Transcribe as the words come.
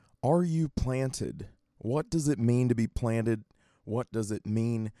Are you planted? What does it mean to be planted? What does it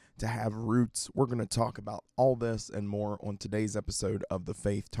mean to have roots? We're going to talk about all this and more on today's episode of the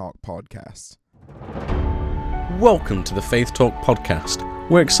Faith Talk Podcast. Welcome to the Faith Talk Podcast.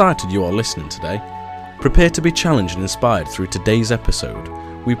 We're excited you are listening today. Prepare to be challenged and inspired through today's episode.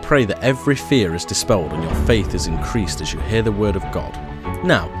 We pray that every fear is dispelled and your faith is increased as you hear the Word of God.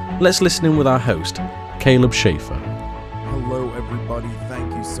 Now, let's listen in with our host, Caleb Schaefer. Hello, everybody.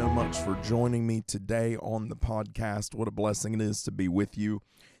 Thank you so much for joining me today on the podcast. What a blessing it is to be with you.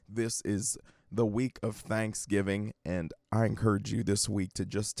 This is the week of Thanksgiving, and I encourage you this week to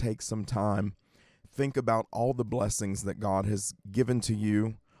just take some time, think about all the blessings that God has given to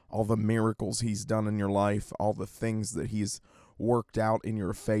you, all the miracles He's done in your life, all the things that He's worked out in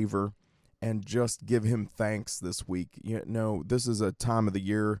your favor, and just give Him thanks this week. You know, this is a time of the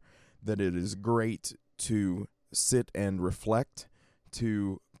year that it is great to sit and reflect,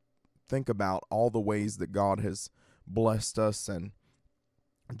 to think about all the ways that God has blessed us, and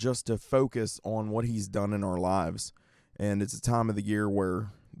just to focus on what He's done in our lives. And it's a time of the year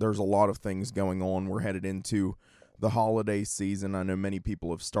where there's a lot of things going on. We're headed into the holiday season. I know many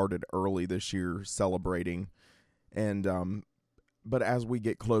people have started early this year celebrating, and but as we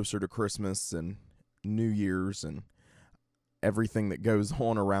get closer to Christmas and New Year's and everything that goes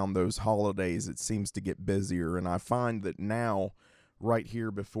on around those holidays, it seems to get busier. And I find that now, right here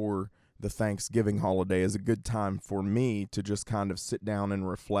before the Thanksgiving holiday, is a good time for me to just kind of sit down and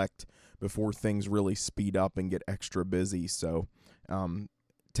reflect before things really speed up and get extra busy. So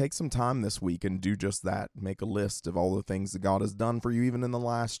take some time this week and do just that. Make a list of all the things that God has done for you, even in the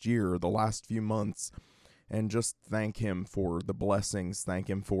last year or the last few months, and just thank Him for the blessings. Thank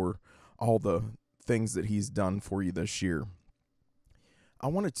Him for all the things that He's done for you this year. I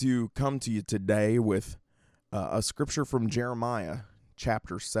wanted to come to you today with a scripture from Jeremiah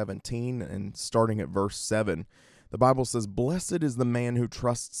chapter 17 and starting at verse 7. The Bible says, "Blessed is the man who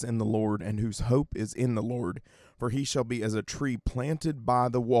trusts in the Lord and whose hope is in the Lord, for he shall be as a tree planted by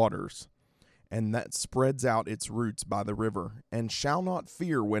the waters, and that spreads out its roots by the river, and shall not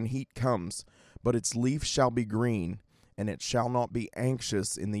fear when heat comes, but its leaf shall be green, and it shall not be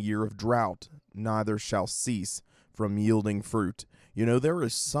anxious in the year of drought, neither shall cease from yielding fruit." You know, there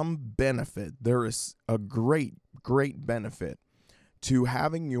is some benefit, there is a great benefit to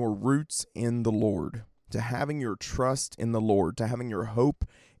having your roots in the Lord, to having your trust in the Lord, to having your hope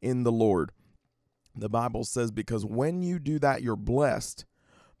in the Lord. The Bible says, because when you do that, you're blessed,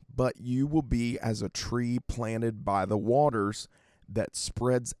 but you will be as a tree planted by the waters that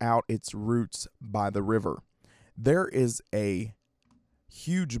spreads out its roots by the river. There is a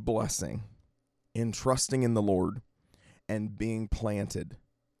huge blessing in trusting in the Lord and being planted.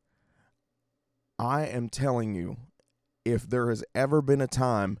 I am telling you, if there has ever been a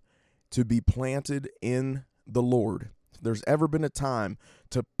time to be planted in the Lord, if there's ever been a time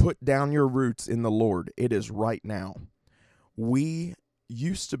to put down your roots in the Lord, it is right now. We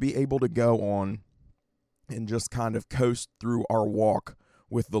used to be able to go on and just kind of coast through our walk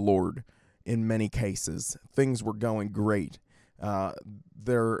with the Lord in many cases. Things were going great.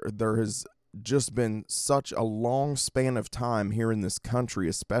 There has just been such a long span of time here in this country,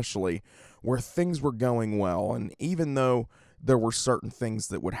 especially, where things were going well. And even though there were certain things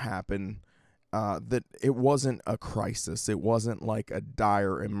that would happen, that it wasn't a crisis, it wasn't like a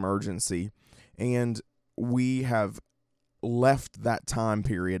dire emergency. And we have left that time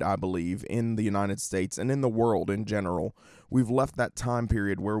period, I believe, in the United States and in the world in general. We've left that time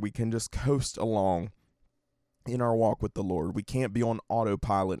period where we can just coast along in our walk with the Lord. We can't be on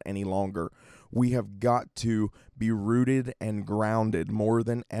autopilot any longer. We have got to be rooted and grounded more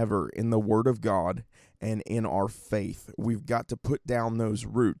than ever in the Word of God and in our faith. We've got to put down those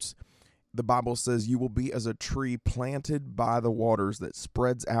roots. The Bible says you will be as a tree planted by the waters that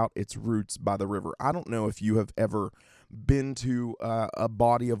spreads out its roots by the river. I don't know if you have ever been to a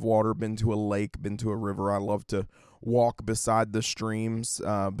body of water, been to a lake, been to a river. I love to walk beside the streams,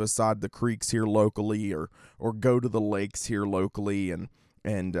 beside the creeks here locally, or go to the lakes here locally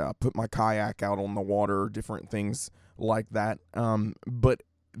and put my kayak out on the water, different things like that. But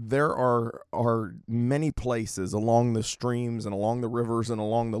there are many places along the streams and along the rivers and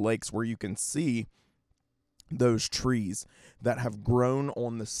along the lakes where you can see those trees that have grown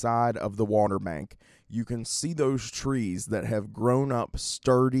on the side of the water bank. You can see those trees that have grown up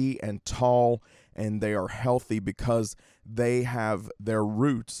sturdy and tall, and they are healthy because they have their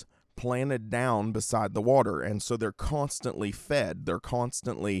roots planted down beside the water, and so they're constantly fed, they're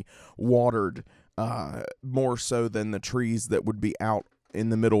constantly watered, more so than the trees that would be out in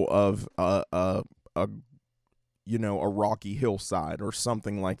the middle of a a rocky hillside or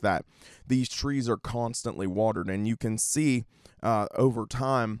something like that. These trees are constantly watered, and you can see over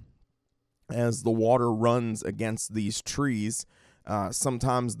time as the water runs against these trees,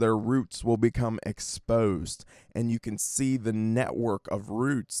 sometimes their roots will become exposed, and you can see the network of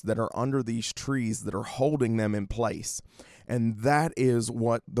roots that are under these trees that are holding them in place. And that is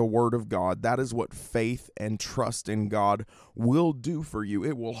what the Word of God, that is what faith and trust in God will do for you.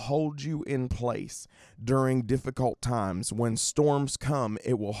 It will hold you in place during difficult times. When storms come,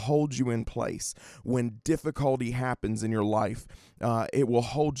 it will hold you in place. When difficulty happens in your life, it will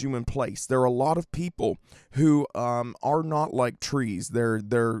hold you in place. There are a lot of people who are not like trees. They're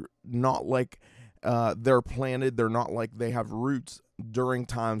not like they're planted. They're not like they have roots during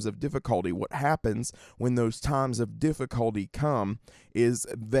times of difficulty. What happens when those times of difficulty come is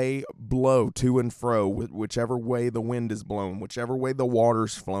they blow to and fro whichever way the wind is blowing, whichever way the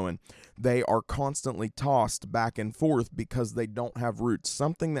water's flowing. They are constantly tossed back and forth because they don't have roots.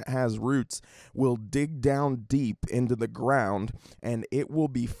 Something that has roots will dig down deep into the ground, and it will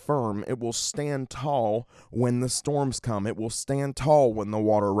be firm. It will stand tall when the storms come. It will stand tall when the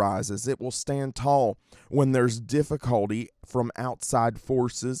water rises. It will stand tall when there's difficulty from outside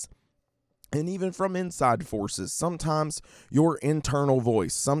forces and even from inside forces. Sometimes your internal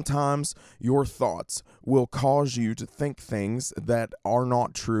voice, sometimes your thoughts will cause you to think things that are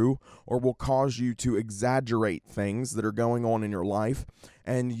not true, or will cause you to exaggerate things that are going on in your life,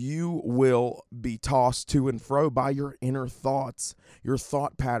 and you will be tossed to and fro by your inner thoughts. Your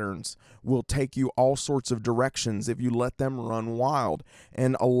thought patterns will take you all sorts of directions if you let them run wild.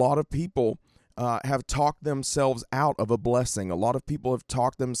 And a lot of people have talked themselves out of a blessing. A lot of people have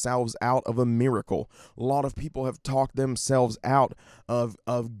talked themselves out of a miracle. A lot of people have talked themselves out of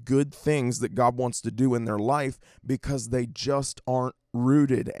good things that God wants to do in their life because they just aren't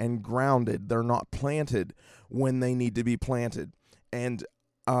rooted and grounded. They're not planted when they need to be planted. And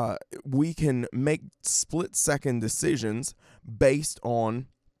we can make split-second decisions based on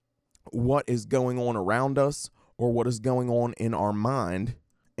what is going on around us or what is going on in our mind.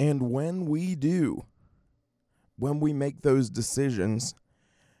 And when we make those decisions,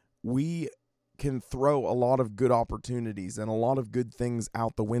 we can throw a lot of good opportunities and a lot of good things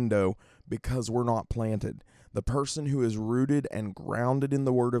out the window because we're not planted. The person who is rooted and grounded in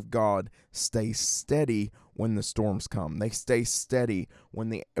the Word of God stays steady when the storms come. They stay steady when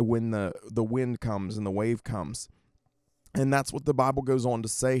the wind comes and the wave comes. And that's what the Bible goes on to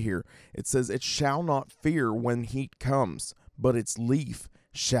say here. It says, "It shall not fear when heat comes, but its leaf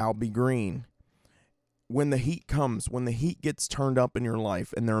shall be green." When the heat comes, when the heat gets turned up in your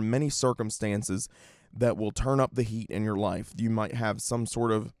life, and there are many circumstances that will turn up the heat in your life. You might have some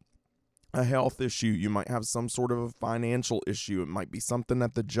sort of a health issue. You might have some sort of a financial issue. It might be something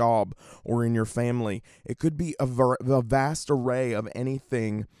at the job or in your family. It could be a vast array of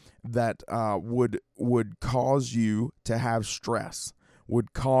anything that would cause you to have stress,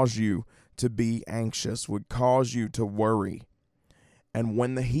 would cause you to be anxious, would cause you to worry. And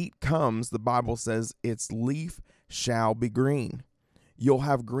when the heat comes, the Bible says its leaf shall be green. You'll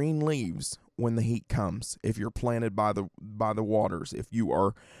have green leaves when the heat comes if you're planted by the waters. If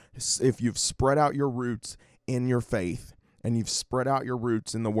you've spread out your roots in your faith and you've spread out your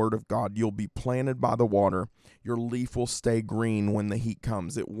roots in the Word of God, you'll be planted by the water. Your leaf will stay green when the heat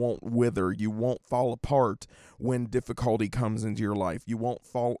comes. It won't wither. You won't fall apart when difficulty comes into your life. You won't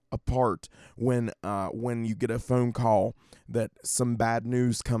fall apart when you get a phone call that some bad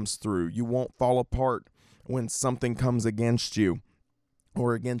news comes through. You won't fall apart when something comes against you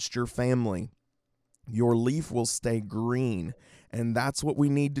or against your family. Your leaf will stay green. And that's what we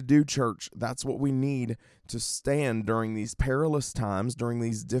need to do, church. That's what we need to stand during these perilous times, during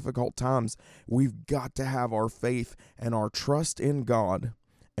these difficult times. We've got to have our faith and our trust in God,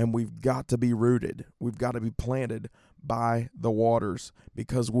 and we've got to be rooted. We've got to be planted by the waters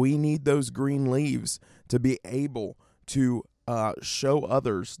because we need those green leaves to be able to show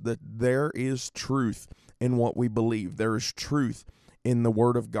others that there is truth in what we believe. There is truth in the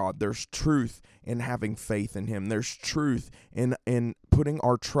Word of God. There's truth in having faith in Him. There's truth in putting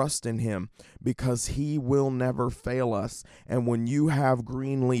our trust in Him because He will never fail us. And when you have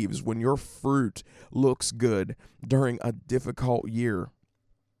green leaves, when your fruit looks good during a difficult year,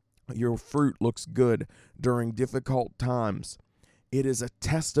 your fruit looks good during difficult times, it is a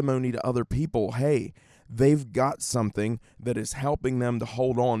testimony to other people. Hey, they've got something that is helping them to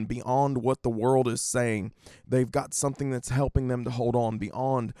hold on beyond what the world is saying. They've got something that's helping them to hold on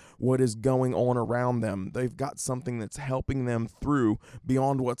beyond what is going on around them. They've got something that's helping them through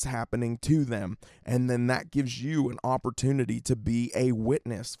beyond what's happening to them. And then that gives you an opportunity to be a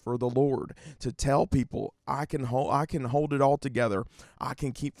witness for the Lord, to tell people, I can hold it all together. I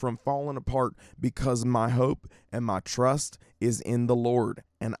can keep from falling apart because my hope and my trust is in the Lord,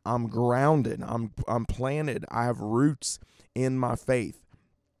 and I'm grounded. I'm planted. I have roots in my faith.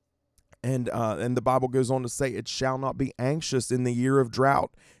 And the Bible goes on to say, it shall not be anxious in the year of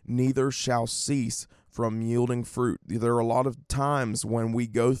drought, neither shall cease from yielding fruit. There are a lot of times when we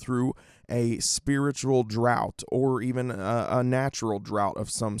go through a spiritual drought or even a natural drought of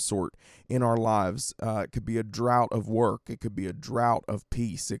some sort in our lives. It could be a drought of work. It could be a drought of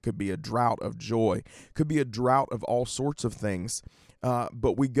peace. It could be a drought of joy. It could be a drought of all sorts of things.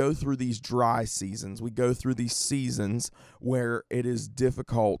 But we go through these dry seasons. We go through these seasons where it is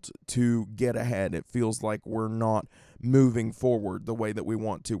difficult to get ahead. It feels like we're not moving forward the way that we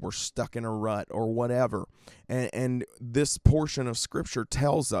want to. We're stuck in a rut or whatever. And this portion of Scripture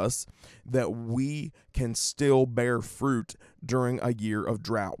tells us that we can still bear fruit during a year of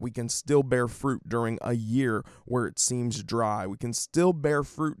drought. We can still bear fruit during a year where it seems dry. We can still bear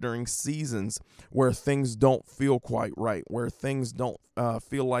fruit during seasons where things don't feel quite right, where things don't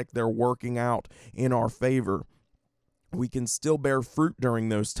feel like they're working out in our favor. We can still bear fruit during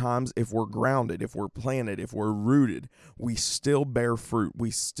those times if we're grounded, if we're planted, if we're rooted. We still bear fruit. We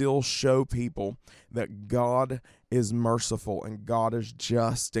still show people that God is merciful and God is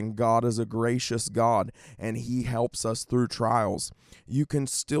just and God is a gracious God and He helps us through trials. You can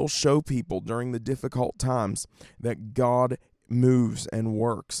still show people during the difficult times that God moves and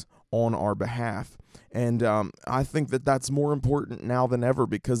works on our behalf. And I think that that's more important now than ever,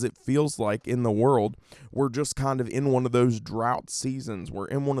 because it feels like in the world we're just kind of in one of those drought seasons. We're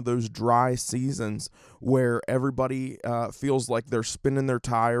in one of those dry seasons where everybody feels like they're spinning their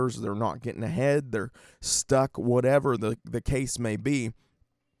tires, they're not getting ahead, they're stuck, whatever the case may be.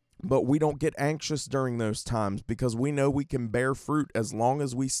 But we don't get anxious during those times because we know we can bear fruit as long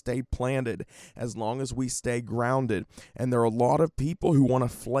as we stay planted, as long as we stay grounded. And there are a lot of people who want to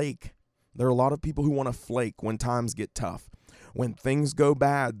flake. There are a lot of people who want to flake when times get tough. When things go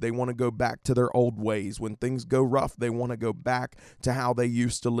bad, they want to go back to their old ways. When things go rough, they want to go back to how they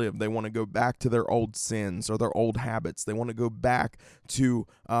used to live. They want to go back to their old sins or their old habits. They want to go back to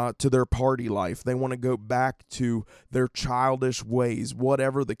their party life. They want to go back to their childish ways,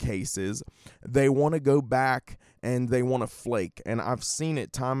 whatever the case is. They want to go back and they want to flake. And I've seen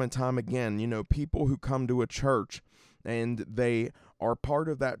it time and time again. You know, people who come to a church and they are part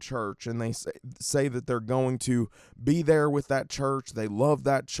of that church and they say that they're going to be there with that church. They love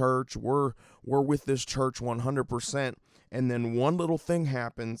that church. We're with this church 100%. And then one little thing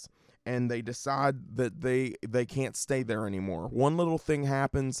happens and they decide that they can't stay there anymore. One little thing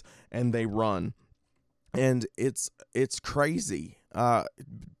happens and they run. And it's crazy.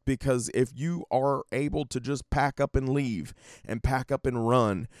 Because if you are able to just pack up and leave and pack up and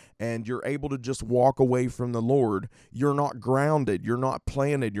run and you're able to just walk away from the Lord, you're not grounded, you're not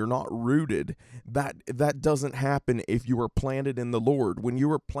planted, you're not rooted. That doesn't happen if you are planted in the Lord. When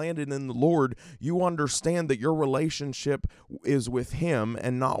you are planted in the Lord, you understand that your relationship is with Him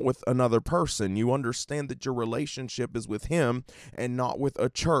and not with another person. You understand that your relationship is with Him and not with a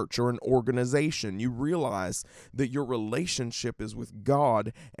church or an organization. You realize that your relationship is with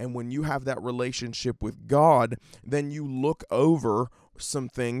God. And when you have that relationship with God, then you look over some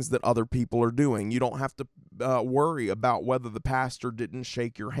things that other people are doing. You don't have to worry about whether the pastor didn't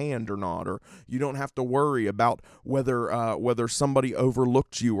shake your hand or not, or you don't have to worry about whether somebody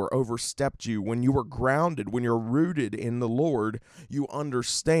overlooked you or overstepped you. When you are grounded, when you're rooted in the Lord, you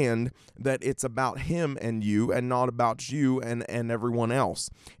understand that it's about Him and you and not about you and everyone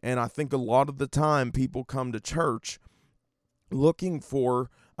else. And I think a lot of the time people come to church looking for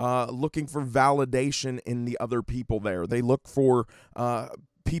validation in the other people there. They look for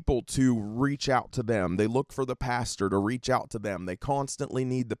people to reach out to them. They look for the pastor to reach out to them. They constantly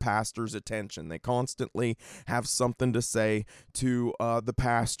need the pastor's attention. They constantly have something to say to the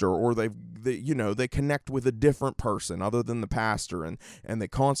pastor, or they connect with a different person other than the pastor, and they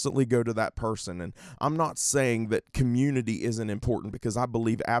constantly go to that person. And I'm not saying that community isn't important, because I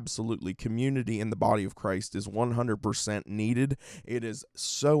believe absolutely community in the body of Christ is 100% needed. It is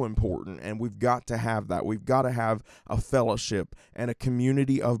so important, and we've got to have that. We've got to have a fellowship and a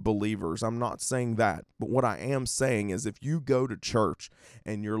community of believers. I'm not saying that, but what I am saying is if you go to church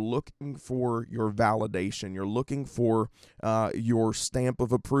and you're looking for your validation, you're looking for your stamp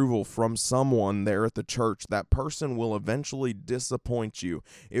of approval from someone there at the church, that person will eventually disappoint you.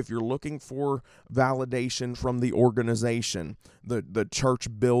 If you're looking for validation from the organization, the church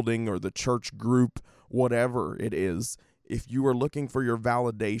building or the church group, whatever it is, if you are looking for your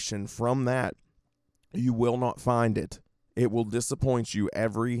validation from that, you will not find it. It will disappoint you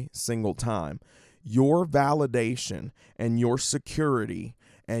every single time. Your validation and your security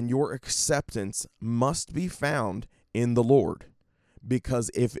and your acceptance must be found in the Lord. Because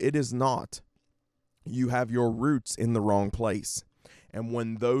if it is not, you have your roots in the wrong place. And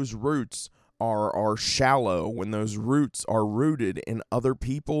when those roots are shallow, when those roots are rooted in other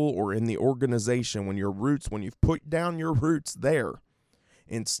people or in the organization, when you've put down your roots there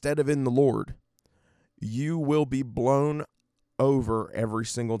instead of in the Lord, you will be blown over every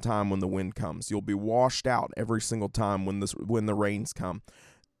single time when the wind comes. You'll be washed out every single time when the rains come.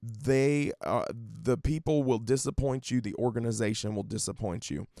 The people will disappoint you. The organization will disappoint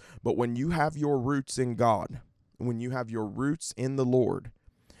you. But when you have your roots in God, when you have your roots in the Lord,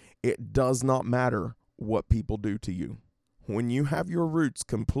 it does not matter what people do to you. When you have your roots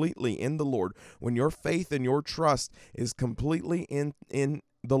completely in the Lord, when your faith and your trust is completely in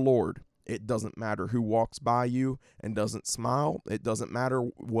the Lord, it doesn't matter who walks by you and doesn't smile. It doesn't matter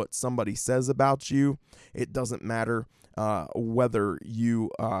what somebody says about you. It doesn't matter whether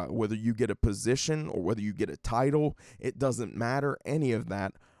you get a position or whether you get a title. It doesn't matter any of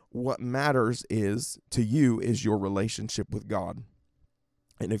that. What matters to you is your relationship with God.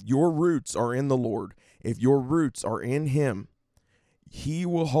 And if your roots are in the Lord, if your roots are in Him, He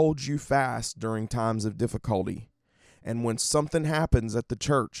will hold you fast during times of difficulty. And when something happens at the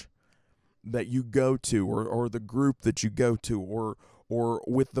church that you go to, or the group that you go to, or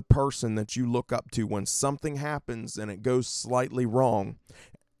with the person that you look up to, when something happens and it goes slightly wrong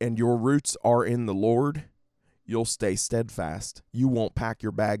and your roots are in the Lord, you'll stay steadfast. You won't pack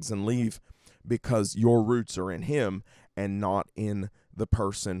your bags and leave because your roots are in Him and not in the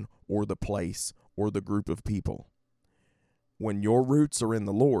person or the place or the group of people. When your roots are in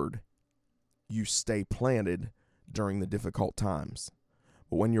the Lord, you stay planted during the difficult times.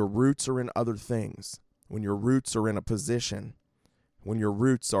 But when your roots are in other things, when your roots are in a position, when your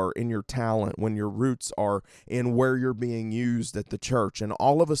roots are in your talent, when your roots are in where you're being used at the church, and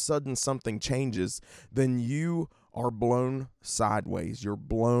all of a sudden something changes, then you are blown sideways. You're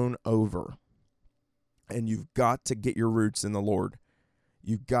blown over. And you've got to get your roots in the Lord.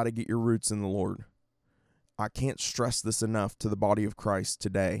 You've got to get your roots in the Lord. I can't stress this enough to the body of Christ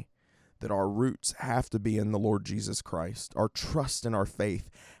today, that our roots have to be in the Lord Jesus Christ. Our trust and our faith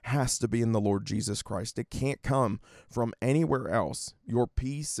has to be in the Lord Jesus Christ. It can't come from anywhere else. Your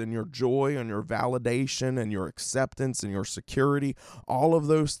peace and your joy and your validation and your acceptance and your security, all of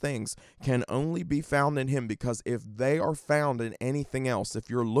those things can only be found in Him, because if they are found in anything else, if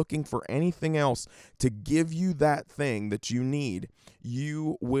you're looking for anything else to give you that thing that you need,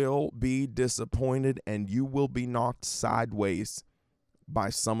 you will be disappointed and you will be knocked sideways by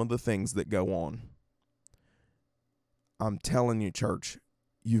some of the things that go on. I'm telling you, church,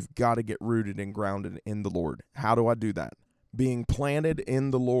 you've got to get rooted and grounded in the Lord. How do I do that? Being planted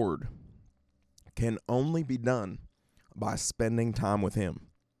in the Lord can only be done by spending time with Him.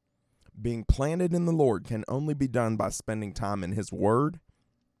 Being planted in the Lord can only be done by spending time in His Word,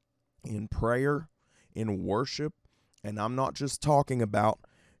 in prayer, in worship. And I'm not just talking about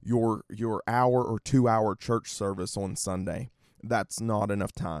your hour or 2 hour church service on Sunday. That's not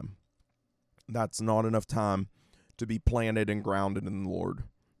enough time. That's not enough time to be planted and grounded in the Lord.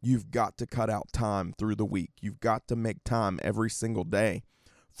 You've got to cut out time through the week. You've got to make time every single day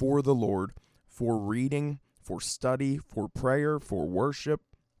for the Lord, for reading, for study, for prayer, for worship.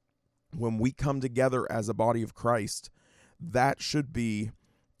 When we come together as a body of Christ, that should be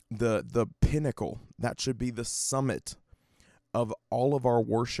the pinnacle. That should be the summit of all of our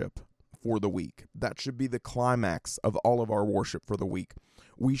worship for the week. That should be the climax of all of our worship for the week.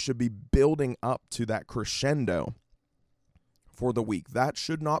 We should be building up to that crescendo for the week. That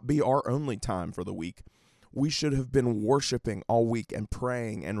should not be our only time for the week. We should have been worshiping all week and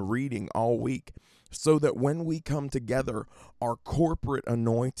praying and reading all week, so that when we come together, our corporate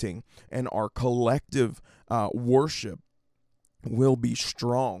anointing and our collective worship will be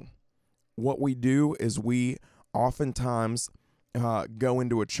strong. What we do is we oftentimes go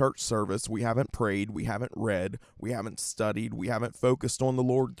into a church service. We haven't prayed, we haven't read, we haven't studied, we haven't focused on the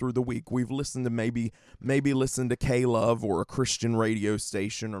Lord through the week. We've listened to maybe listen to K-Love or a Christian radio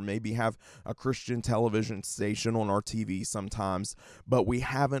station, or maybe have a Christian television station on our TV sometimes, but we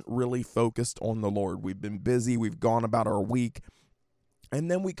haven't really focused on the Lord. We've been busy, we've gone about our week,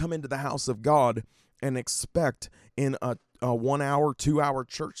 and then we come into the house of God and expect in a 1 hour, 2 hour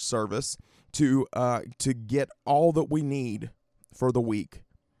church service to get all that we need for the week.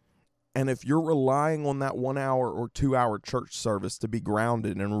 And if you're relying on that 1 hour or 2 hour church service to be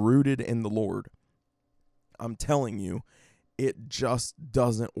grounded and rooted in the Lord, I'm telling you, it just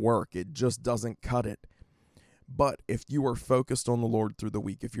doesn't work. It just doesn't cut it. But if you are focused on the Lord through the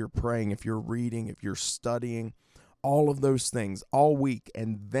week, if you're praying, if you're reading, if you're studying, all of those things all week,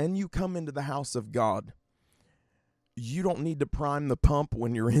 and then you come into the house of God, you don't need to prime the pump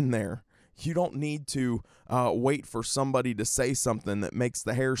when you're in there. You don't need to wait for somebody to say something that makes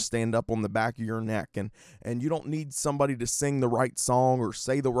the hair stand up on the back of your neck. And you don't need somebody to sing the right song or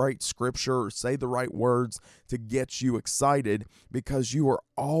say the right scripture or say the right words to get you excited, because you are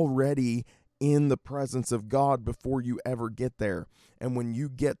already in the presence of God before you ever get there. And when you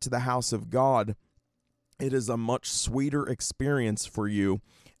get to the house of God, it is a much sweeter experience for you.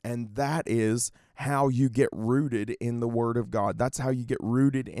 And that is how you get rooted in the Word of God. That's how you get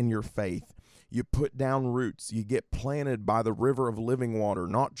rooted in your faith. You put down roots. You get planted by the river of living water,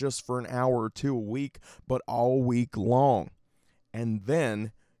 not just for an hour or two a week, but all week long. And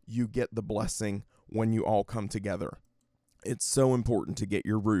then you get the blessing when you all come together. It's so important to get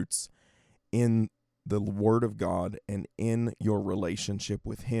your roots in the Word of God and in your relationship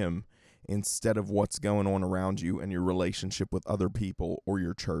with Him, instead of what's going on around you and your relationship with other people or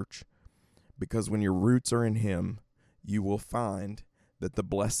your church. Because when your roots are in Him, you will find that the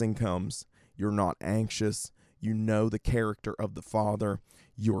blessing comes. You're not anxious. You know the character of the Father.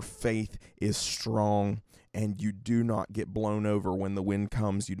 Your faith is strong, and you do not get blown over when the wind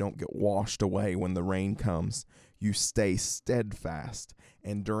comes. You don't get washed away when the rain comes. You stay steadfast.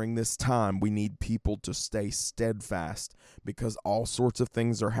 And during this time, we need people to stay steadfast, because all sorts of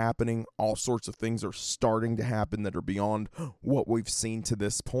things are happening. All sorts of things are starting to happen that are beyond what we've seen to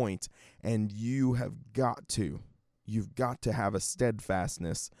this point. And you've got to have a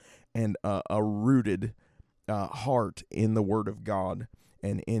steadfastness and a rooted heart in the Word of God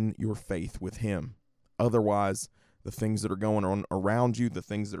and in your faith with Him. Otherwise, the things that are going on around you, the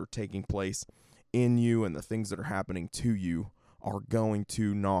things that are taking place in you, and the things that are happening to you are going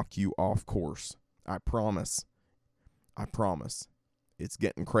to knock you off course. I promise. It's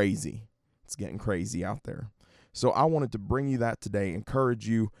getting crazy. It's getting crazy out there. So I wanted to bring you that today, encourage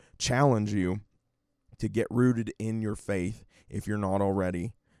you, challenge you to get rooted in your faith if you're not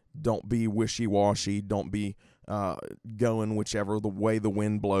already. Don't be wishy-washy. Don't be going whichever the way the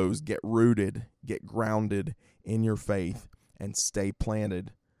wind blows. Get rooted, get grounded in your faith, and stay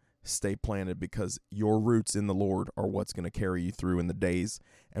planted. Stay planted, because your roots in the Lord are what's going to carry you through in the days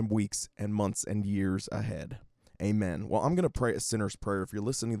and weeks and months and years ahead. Amen. Well, I'm going to pray a sinner's prayer. If you're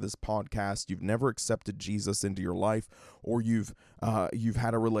listening to this podcast, you've never accepted Jesus into your life, or you've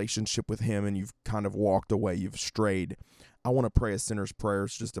had a relationship with Him and you've kind of walked away, you've strayed, I want to pray a sinner's prayer.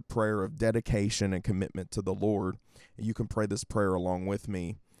 It's just a prayer of dedication and commitment to the Lord. You can pray this prayer along with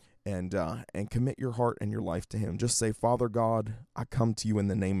me and commit your heart and your life to Him. Just say, Father God, I come to you in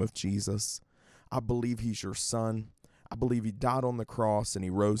the name of Jesus. I believe He's your Son. I believe He died on the cross and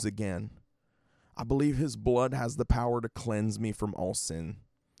He rose again. I believe His blood has the power to cleanse me from all sin.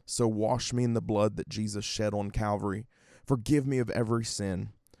 So wash me in the blood that Jesus shed on Calvary. Forgive me of every sin.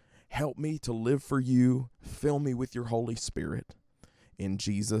 Help me to live for you. Fill me with your Holy Spirit. In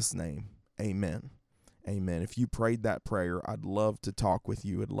Jesus' name, amen. Amen. If you prayed that prayer, I'd love to talk with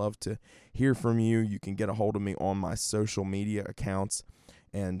you. I'd love to hear from you. You can get a hold of me on my social media accounts,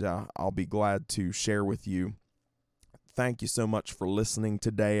 and I'll be glad to share with you. Thank you so much for listening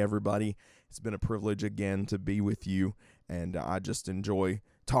today, everybody. It's been a privilege again to be with you, and I just enjoy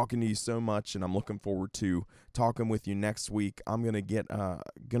talking to you so much, and I'm looking forward to talking with you next week. I'm gonna get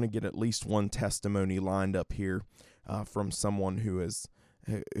at least one testimony lined up here from someone who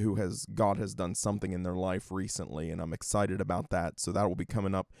God has done something in their life recently, and I'm excited about that. So that will be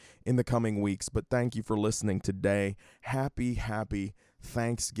coming up in the coming weeks. But thank you for listening today. Happy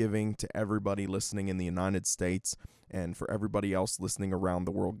Thanksgiving to everybody listening in the United States, and for everybody else listening around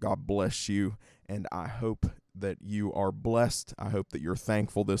the world. God bless you, and I hope that you are blessed. I hope that you're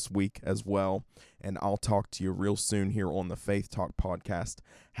thankful this week as well, and I'll talk to you real soon here on the Faith Talk podcast.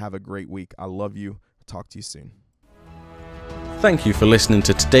 Have a great week. I love you. Talk to you soon. Thank you for listening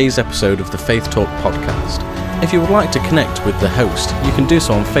to today's episode of the Faith Talk podcast. If you would like to connect with the host, you can do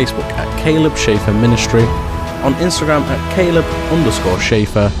so on Facebook at Caleb Schaefer Ministry, on Instagram at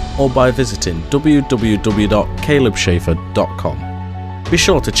Caleb_Schaefer, or by visiting www.calebschaefer.com. Be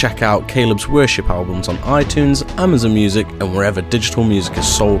sure to check out Caleb's worship albums on iTunes, Amazon Music, and wherever digital music is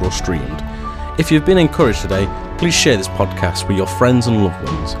sold or streamed. If you've been encouraged today, please share this podcast with your friends and loved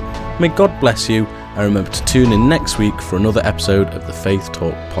ones. May God bless you, and remember to tune in next week for another episode of the Faith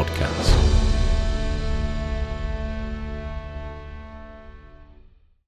Talk podcast.